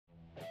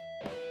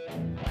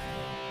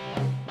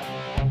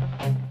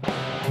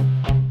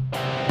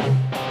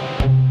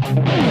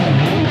Welcome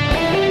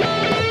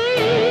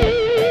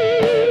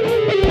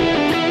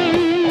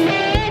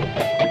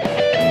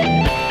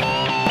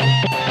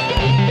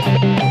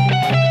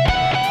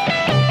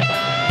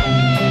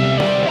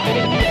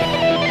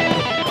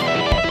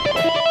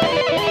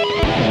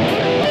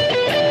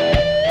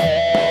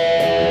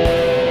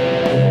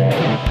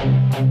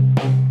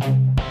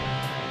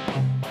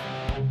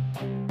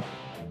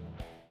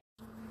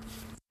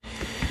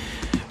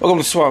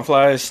to Swamp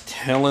Flies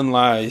Telling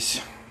Lies.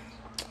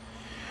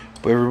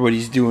 Hope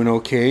everybody's doing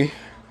okay.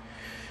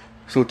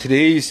 So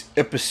today's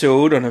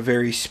episode on a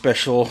very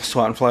special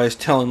Swamp Flies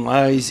Telling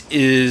Lies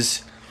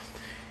is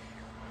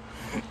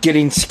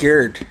getting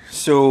scared.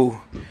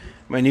 So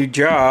my new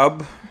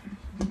job,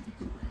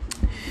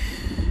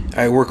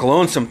 I work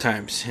alone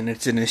sometimes, and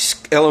it's in an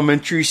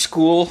elementary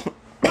school.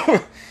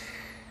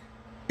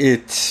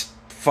 It's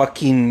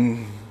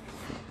fucking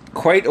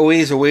quite a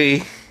ways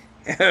away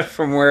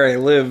from where I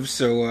live,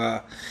 so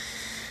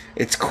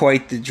it's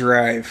quite the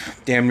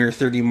drive. Damn near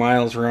 30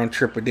 miles round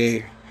trip a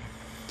day.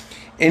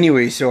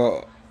 Anyway,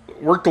 so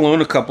worked alone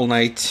a couple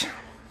nights.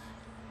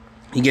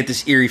 You get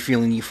this eerie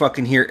feeling. You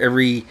fucking hear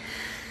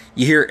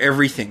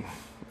everything.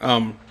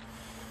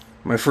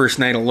 My first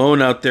night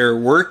alone out there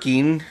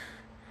working,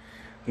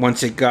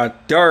 once it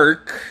got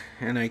dark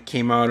and I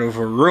came out of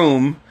a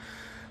room,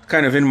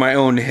 kind of in my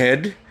own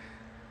head,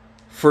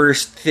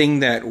 first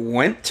thing that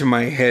went to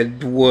my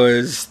head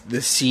was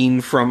the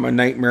scene from A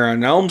Nightmare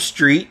on Elm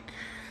Street,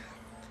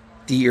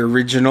 the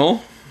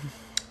original.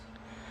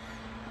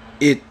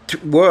 It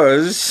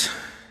was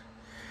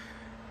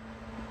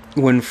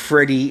when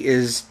Freddy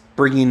is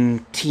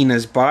bringing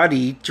Tina's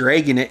body,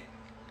 dragging it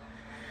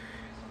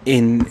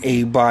in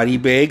a body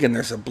bag, and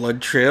there's a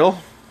blood trail,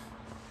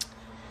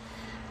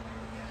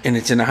 and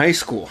it's in a high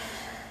school.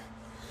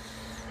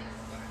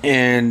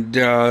 And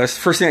that's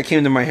the first thing that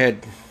came to my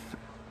head.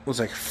 Was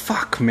like,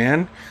 fuck,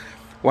 man,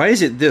 why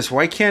is it this?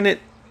 Why can't it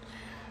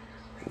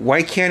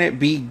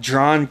be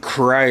John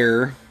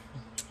Cryer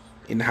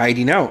in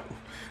Hiding Out,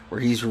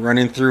 where he's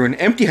running through an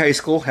empty high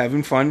school,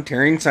 having fun,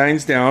 tearing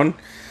signs down,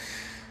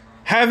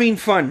 having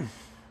fun,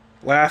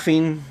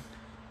 laughing,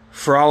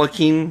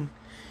 frolicking.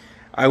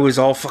 I was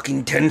all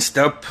fucking tensed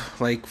up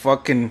like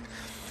fucking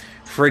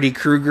Freddy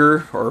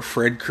Krueger, or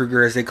Fred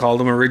Krueger as they called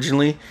him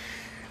originally,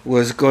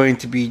 was going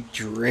to be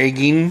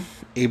dragging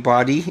a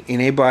body in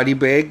a body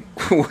bag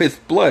with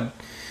blood.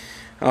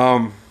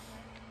 Then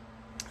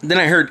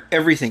I heard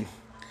everything.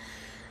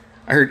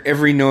 I heard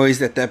every noise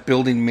that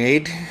building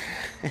made.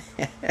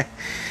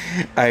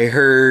 I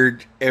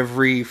heard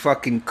every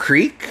fucking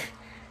creak.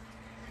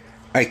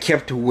 I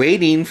kept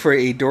waiting for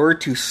a door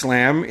to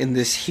slam in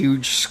this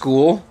huge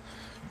school.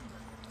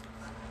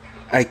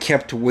 I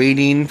kept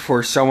waiting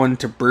for someone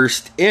to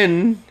burst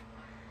in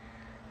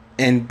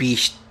and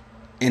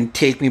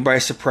take me by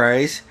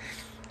surprise.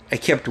 I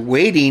kept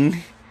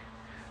waiting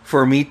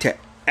for me to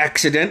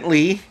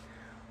accidentally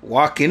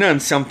walk in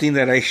on something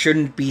that I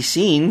shouldn't be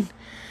seeing.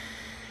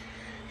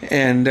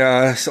 And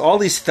so all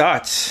these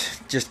thoughts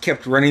just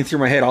kept running through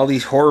my head. All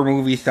these horror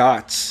movie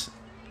thoughts.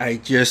 I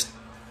just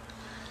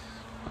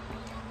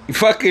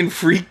fucking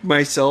freaked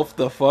myself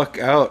the fuck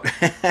out.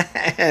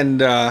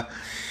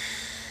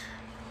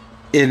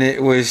 And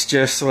it was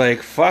just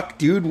like, fuck,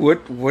 dude,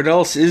 what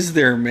else is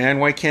there, man?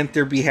 Why can't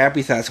there be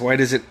happy thoughts? Why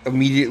does it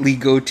immediately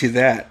go to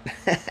that?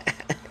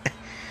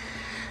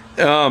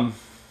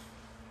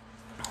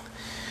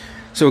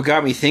 So it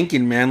got me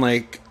thinking, man,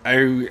 like,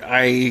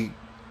 I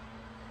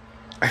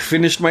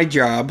finished my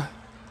job.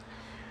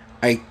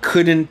 I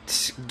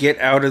couldn't get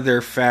out of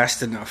there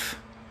fast enough.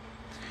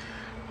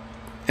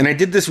 And I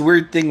did this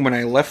weird thing when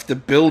I left the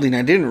building.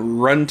 I didn't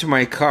run to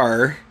my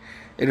car.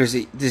 It was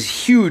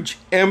this huge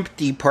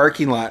empty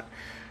parking lot.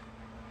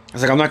 I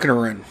was like, I'm not going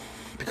to run,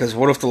 because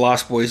what if the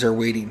Lost Boys are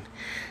waiting?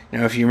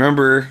 Now, if you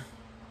remember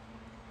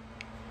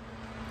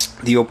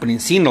the opening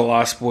scene of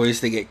Lost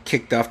Boys, they get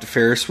kicked off the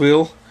Ferris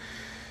wheel.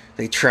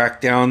 They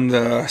track down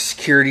the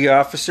security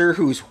officer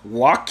who's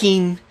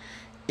walking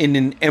in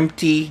an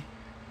empty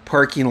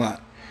parking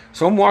lot.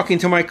 So I'm walking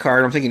to my car,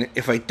 and I'm thinking,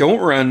 if I don't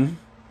run,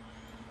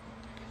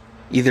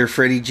 either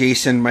Freddy,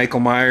 Jason, Michael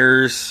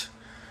Myers,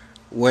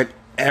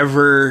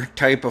 whatever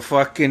type of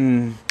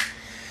fucking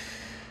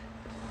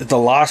the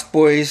Lost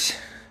Boys,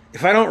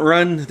 if I don't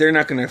run, they're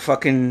not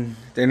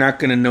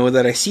gonna know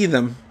that I see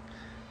them.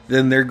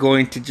 Then they're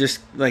going to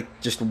just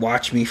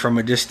watch me from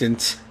a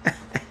distance.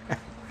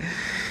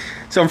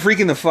 So I'm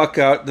freaking the fuck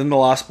out. Then the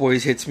Lost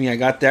Boys hits me. I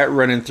got that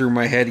running through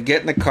my head.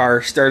 Get in the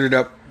car, start it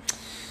up.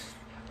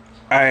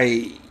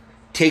 I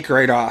take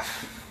right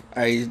off.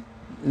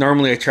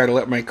 Normally I try to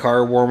let my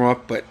car warm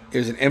up, but it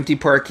was an empty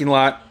parking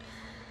lot,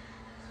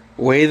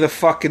 way the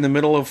fuck in the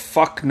middle of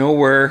fuck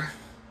nowhere.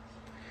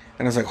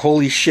 And I was like,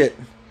 holy shit.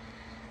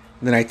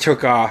 And then I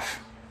took off.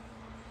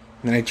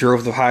 And then I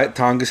drove the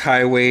Tongass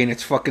Highway, and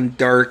it's fucking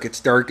dark. It's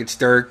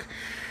dark.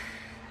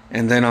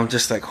 And then I'm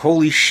just like,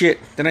 holy shit.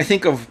 Then I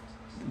think of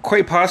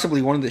quite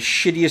possibly one of the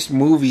shittiest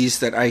movies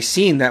that I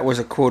seen that was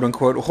a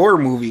quote-unquote horror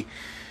movie.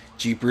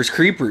 Jeepers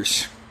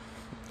Creepers.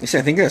 I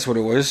think that's what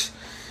it was.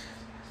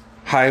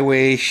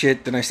 highway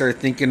shit. Then I started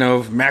thinking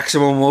of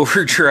Maximum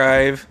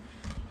Overdrive.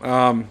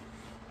 All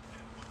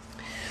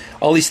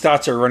these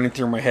thoughts are running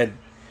through my head.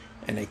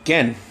 And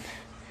again,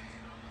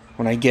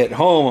 when I get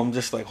home, I'm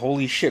just like,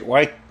 holy shit,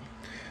 why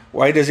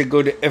does it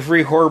go to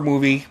every horror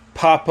movie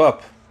pop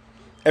up?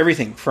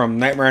 Everything from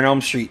Nightmare on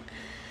Elm Street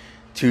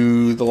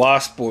to The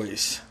Lost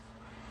Boys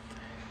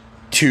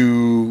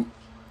to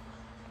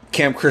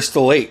Camp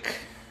Crystal Lake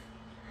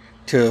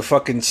to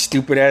fucking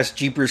stupid ass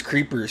Jeepers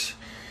Creepers.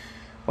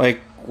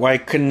 Like, why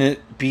couldn't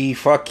it be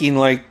fucking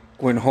like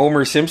when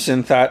Homer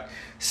Simpson thought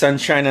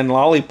Sunshine and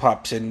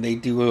Lollipops, and they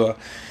do a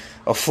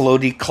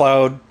floaty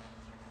cloud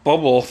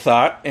bubble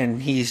thought,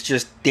 and he's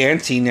just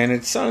dancing, and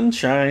it's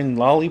sunshine,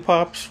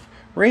 lollipops,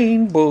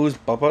 rainbows,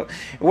 bubble.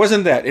 It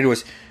wasn't that. It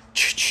was,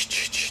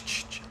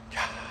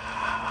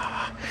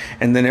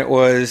 and then it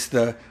was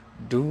the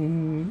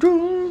doom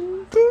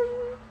doom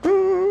doom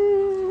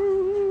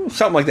doom,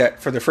 something like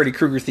that for the Freddy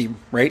Krueger theme,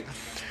 right?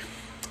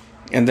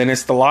 And then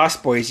it's the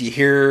Lost Boys. You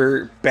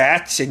hear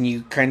bats, and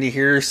you kind of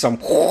hear some.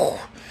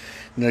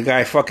 And the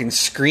guy fucking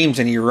screams,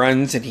 and he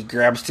runs, and he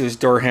grabs to his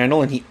door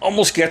handle, and he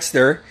almost gets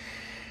there,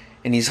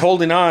 and he's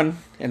holding on,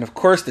 and of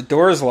course the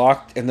door is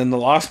locked, and then the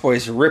Lost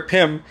Boys rip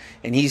him,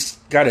 and he's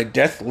got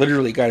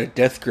literally got a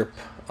death grip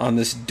on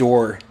this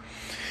door,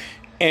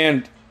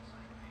 and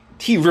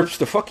he rips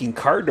the fucking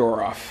car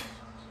door off.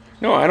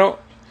 No, it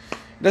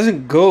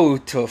doesn't go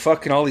to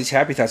fucking all these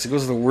happy thoughts. It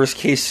goes to the worst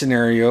case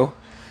scenario.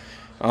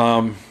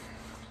 Then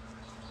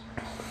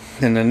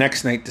the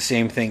next night, the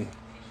same thing.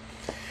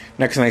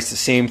 Next night's the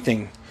same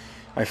thing.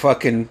 I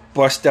fucking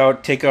bust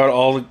out, clean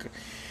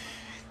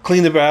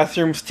the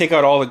bathrooms, take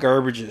out all the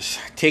garbages.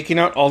 Taking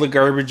out all the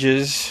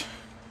garbages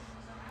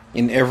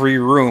in every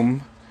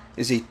room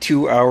is a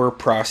 2-hour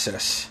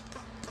process.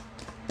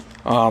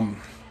 Then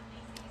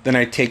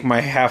I take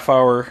my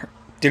half-hour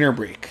dinner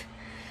break.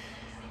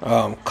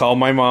 Call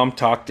my mom,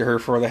 talk to her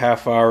for the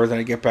half hour, then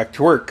I get back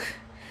to work.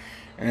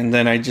 And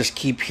then I just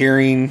keep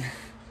hearing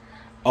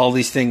all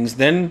these things.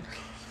 Then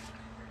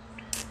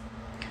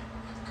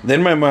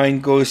my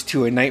mind goes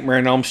to A Nightmare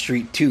on Elm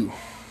Street 2.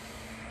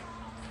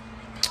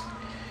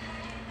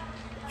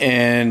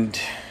 And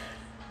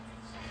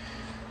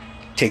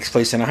takes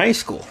place in a high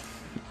school.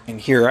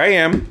 And here I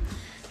am,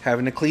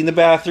 having to clean the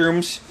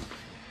bathrooms.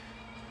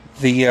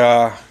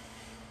 The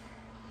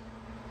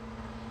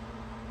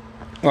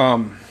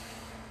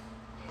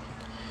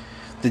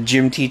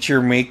gym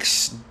teacher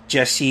makes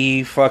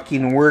Jesse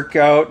fucking work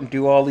out and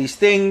do all these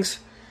things.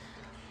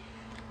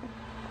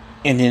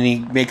 And then he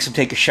makes him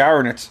take a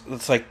shower, and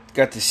it's like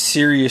got this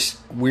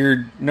serious,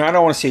 weird, no, I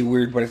don't want to say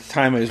weird, but at the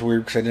time it was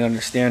weird because I didn't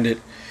understand it,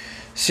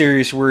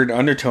 serious, weird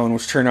undertone,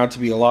 which turned out to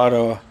be a lot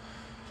of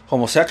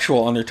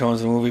homosexual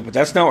undertones in the movie, but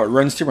that's not what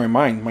runs through my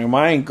mind. My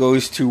mind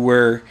goes to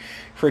where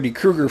Freddy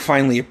Krueger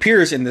finally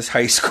appears in this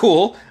high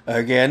school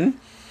again,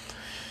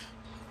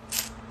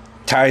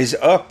 ties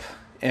up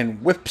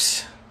and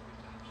whips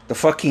the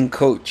fucking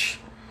coach,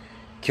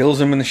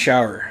 kills him in the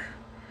shower.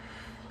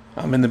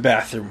 I'm in the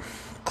bathroom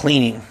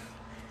cleaning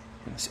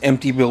in this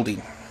empty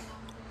building,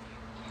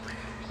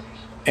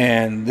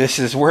 and this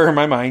is where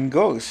my mind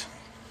goes.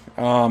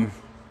 I'm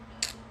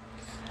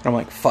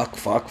like,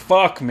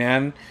 fuck,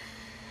 man.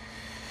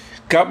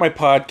 Got my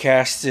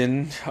podcast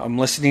in. I'm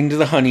listening to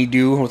The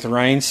Honeydew with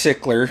Ryan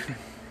Sickler,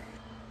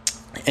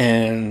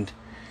 and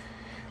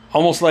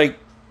almost like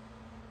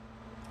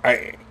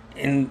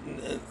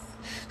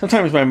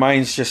sometimes my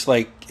mind's just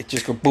like, it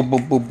just goes boom,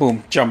 boom, boom,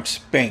 boom, jumps,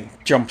 bang,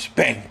 jumps,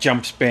 bang,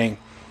 jumps, bang.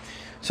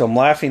 So I'm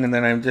laughing, and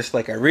then I'm just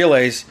like, I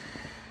realize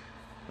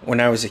when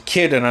I was a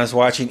kid and I was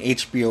watching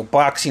HBO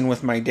boxing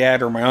with my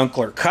dad or my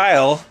uncle or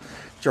Kyle,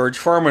 George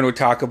Foreman would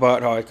talk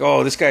about how, like,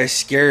 oh, this guy's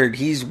scared.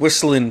 He's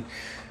whistling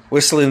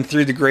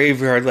through the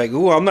graveyard like,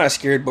 ooh, I'm not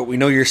scared, but we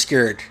know you're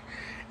scared.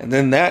 And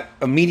then that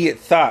immediate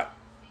thought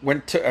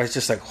I was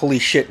just like, holy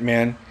shit,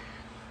 man.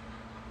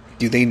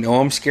 Do they know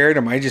I'm scared?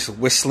 Am I just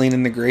whistling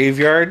in the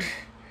graveyard?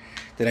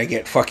 Did I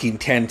get fucking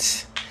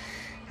tense?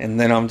 And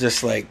then I'm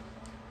just like,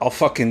 I'll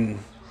fucking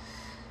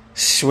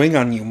swing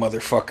on you,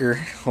 motherfucker.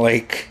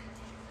 Like,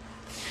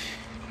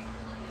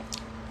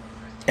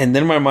 and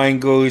then my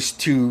mind goes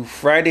to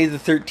Friday the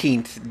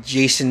 13th,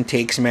 Jason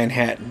Takes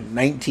Manhattan,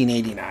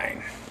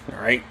 1989.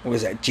 Alright, what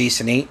was that,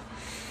 Jason 8?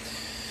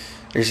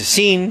 There's a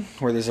scene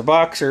where there's a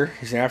boxer,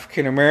 he's an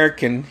African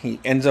American, he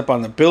ends up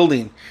on the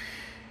building.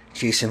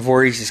 Jason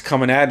Voorhees is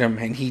coming at him,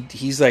 and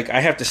he's like,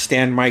 I have to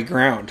stand my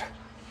ground.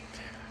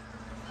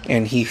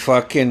 And he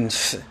fucking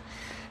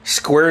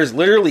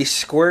literally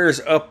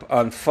squares up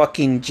on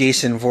fucking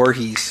Jason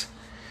Voorhees.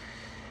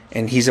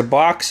 And he's a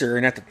boxer,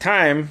 and at the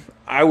time,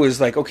 I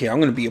was like, okay, I'm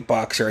going to be a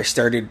boxer. I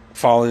started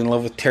falling in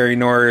love with Terry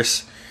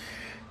Norris,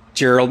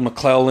 Gerald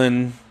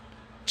McClellan,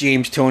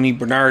 James Toney,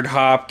 Bernard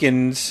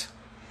Hopkins.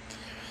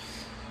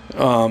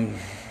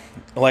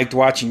 I liked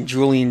watching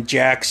Julian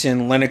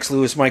Jackson, Lennox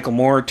Lewis, Michael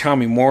Moore,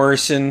 Tommy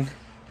Morrison,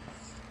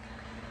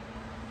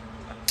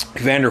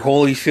 Evander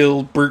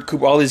Holyfield, Burt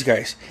Cooper, all these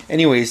guys.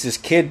 Anyways, this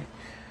kid,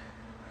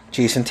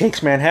 Jason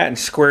Takes Manhattan,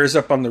 squares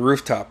up on the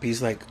rooftop.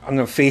 He's like, I'm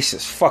going to face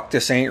this. Fuck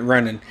this, I ain't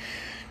running.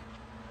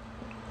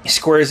 He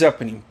squares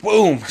up and he,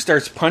 boom,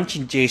 starts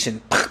punching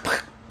Jason.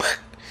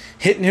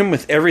 Hitting him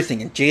with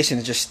everything. And Jason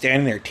is just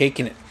standing there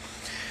taking it.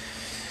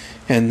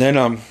 And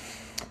then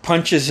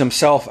punches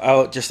himself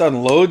out, just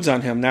unloads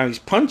on him. Now he's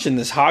punching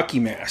this hockey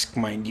mask,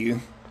 mind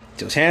you.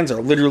 His hands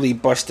are literally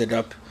busted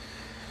up.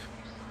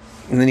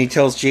 And then he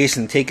tells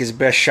Jason to take his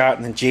best shot,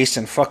 and then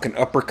Jason fucking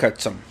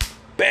uppercuts him.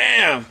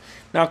 Bam!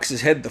 Knocks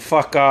his head the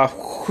fuck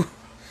off.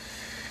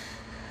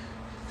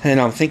 And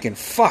I'm thinking,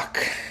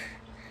 fuck.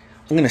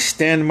 I'm gonna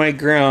stand my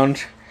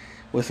ground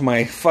with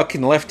my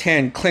fucking left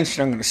hand clenched,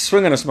 and I'm gonna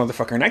swing on this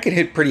motherfucker. And I could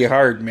hit pretty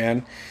hard,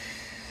 man.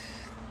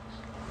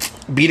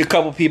 Beat a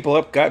couple people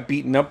up, got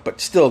beaten up,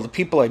 but still, the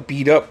people I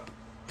beat up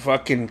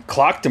fucking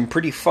clocked them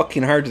pretty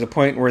fucking hard to the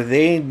point where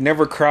they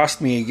never crossed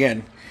me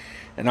again.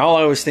 And all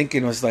I was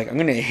thinking was like, I'm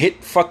gonna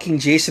hit fucking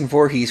Jason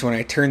Voorhees when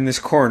I turn this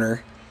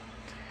corner,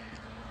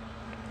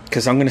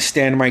 because I'm gonna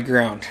stand my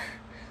ground.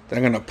 Then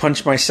I'm gonna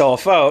punch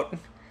myself out.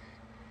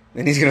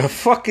 Then he's gonna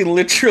fucking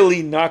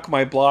literally knock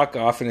my block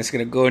off, and it's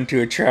gonna go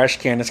into a trash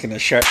can. It's gonna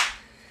shut.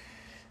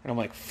 And I'm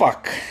like,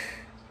 fuck.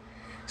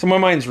 So my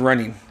mind's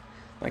running.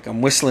 Like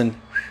I'm whistling,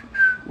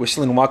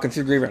 walking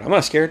through the graveyard. I'm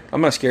not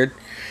scared.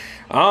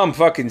 I'm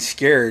fucking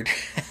scared.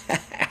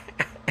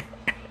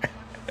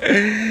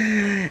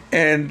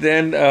 And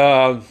then,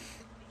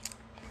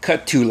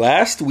 cut to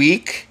last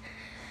week,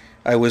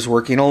 I was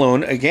working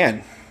alone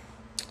again.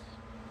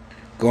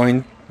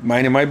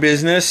 Minding my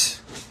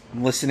business,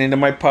 listening to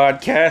my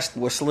podcast,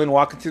 whistling,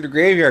 walking through the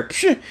graveyard.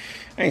 Psh,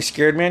 I ain't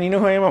scared, man. You know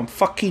who I am? I'm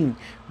fucking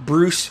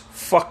Bruce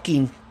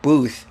fucking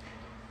Booth.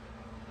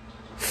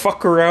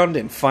 Fuck around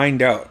and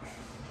find out.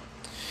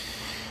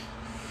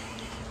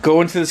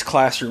 Go into this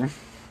classroom.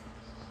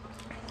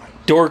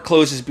 Door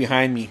closes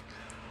behind me.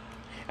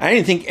 I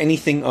didn't think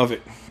anything of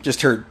it.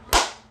 Just heard,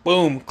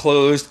 boom,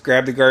 closed,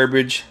 grabbed the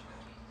garbage,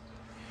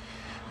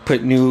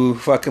 put new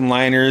fucking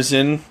liners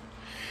in,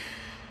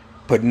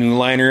 put a new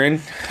liner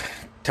in,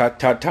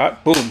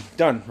 tot, boom,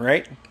 done,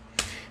 right?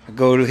 I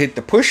go to hit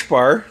the push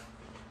bar,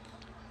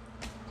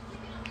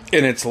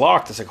 and it's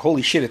locked. It's like,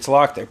 holy shit, it's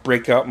locked. I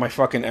break out my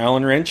fucking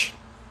Allen wrench.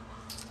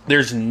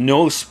 There's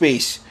no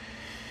space.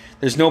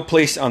 There's no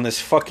place on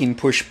this fucking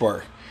push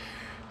bar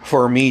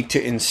for me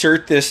to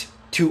insert this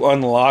to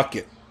unlock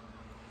it.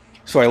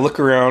 So I look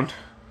around.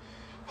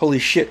 Holy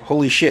shit,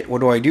 what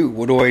do I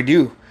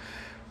do?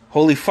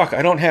 Holy fuck,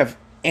 I don't have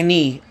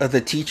any of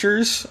the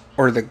teachers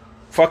or the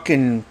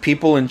fucking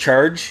people in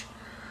charge.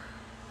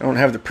 I don't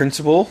have the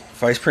principal,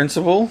 vice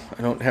principal.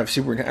 I don't have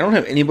superintendent. I don't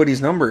have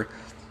anybody's number.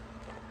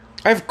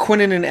 I have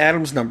Quinnen and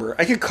Adam's number.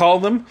 I could call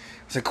them.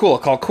 I said, cool, I'll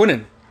call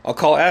Quinnen. I'll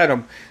call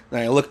Adam. And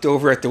I looked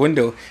over at the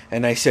window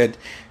and I said,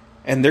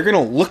 and they're going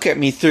to look at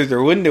me through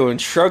their window and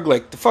shrug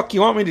like, the fuck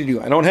you want me to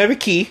do? I don't have a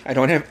key. I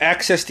don't have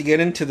access to get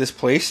into this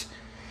place.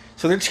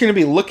 So they're just going to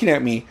be looking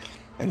at me.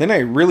 And then I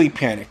really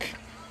panic.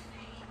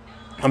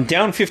 I'm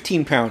down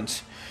 15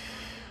 pounds.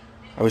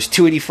 I was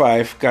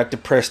 285, got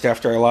depressed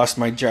after I lost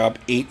my job,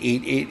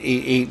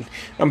 8.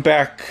 I'm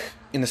back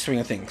in the swing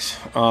of things.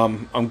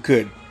 I'm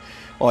good.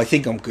 Well, I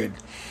think I'm good.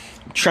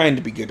 I'm trying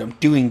to be good. I'm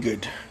doing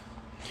good.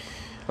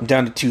 I'm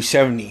down to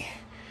 270.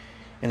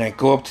 And I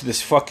go up to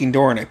this fucking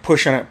door and I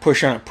push on it.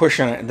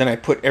 And then I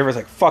put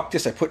everything, like, fuck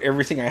this. I put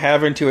everything I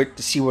have into it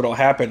to see what'll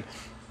happen.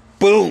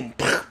 Boom!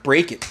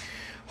 Break it.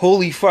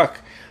 Holy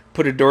fuck.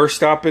 Put a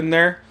doorstop in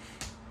there.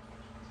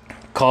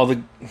 Call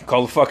the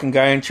fucking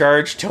guy in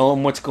charge. Tell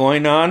him what's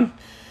going on.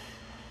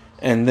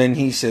 And then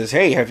he says,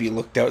 hey, have you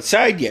looked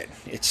outside yet?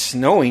 It's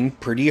snowing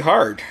pretty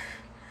hard.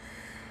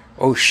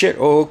 Oh shit.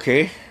 Oh,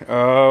 okay.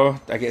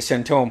 I get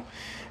sent home.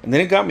 And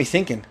then it got me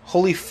thinking,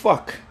 holy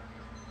fuck.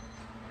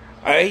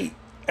 I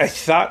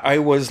thought I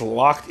was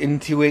locked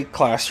into a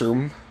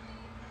classroom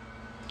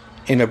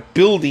in a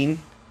building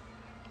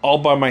all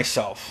by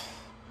myself.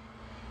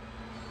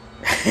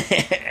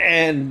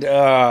 And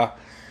I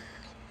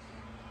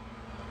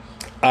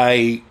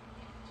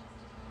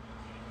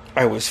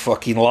was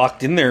fucking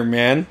locked in there,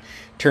 man.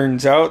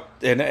 Turns out,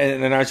 and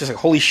I was just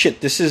like, holy shit,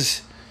 this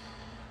is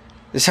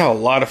how a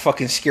lot of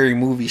fucking scary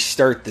movies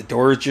start. The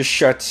door just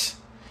shuts.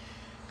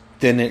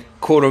 Then it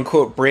quote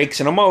unquote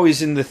breaks, and I'm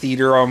always in the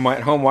theater on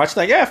my home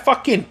watching, like, yeah,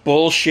 fucking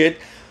bullshit,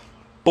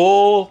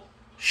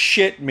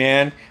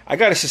 man. I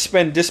gotta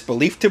suspend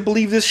disbelief to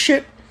believe this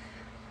shit.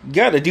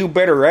 Gotta do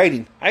better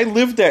writing. I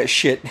lived that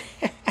shit.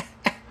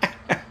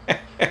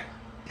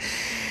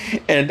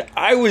 And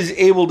I was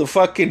able to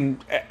fucking,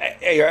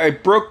 I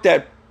broke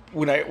that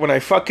when I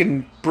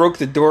fucking broke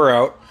the door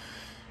out.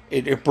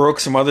 It broke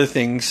some other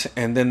things,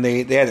 and then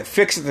they had to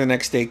fix it the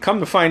next day. Come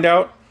to find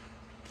out,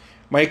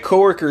 my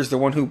coworker is the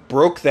one who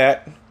broke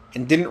that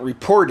and didn't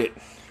report it.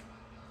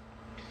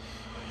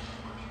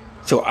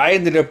 So I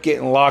ended up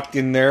getting locked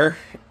in there,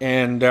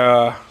 and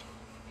yeah,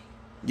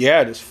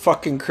 it is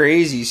fucking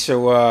crazy.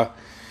 So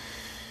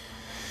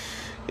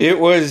there's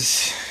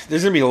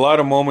gonna be a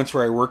lot of moments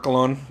where I work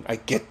alone. I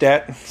get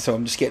that, so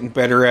I'm just getting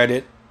better at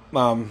it.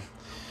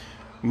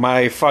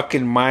 My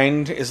fucking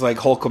mind is like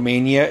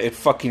Hulkamania. It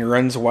fucking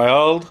runs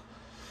wild,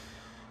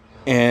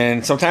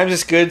 and sometimes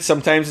it's good,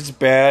 sometimes it's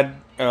bad.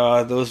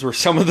 Those were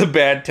some of the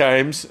bad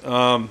times.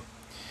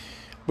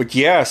 But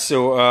yeah,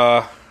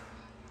 so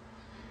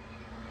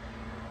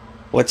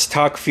let's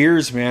talk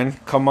fears, man.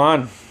 Come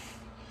on.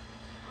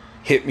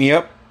 Hit me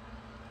up.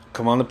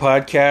 Come on the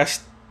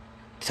podcast.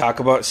 Talk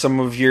about some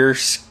of your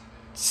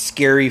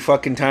scary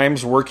fucking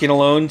times working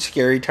alone,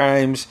 scary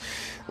times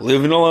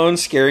living alone,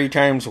 scary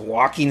times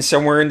walking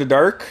somewhere in the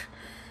dark,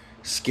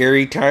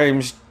 scary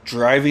times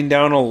driving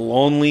down a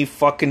lonely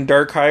fucking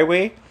dark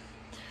highway.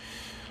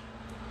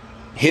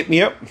 Hit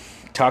me up.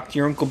 Talk to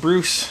your Uncle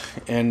Bruce.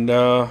 And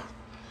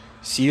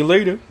see you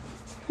later.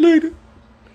 Later.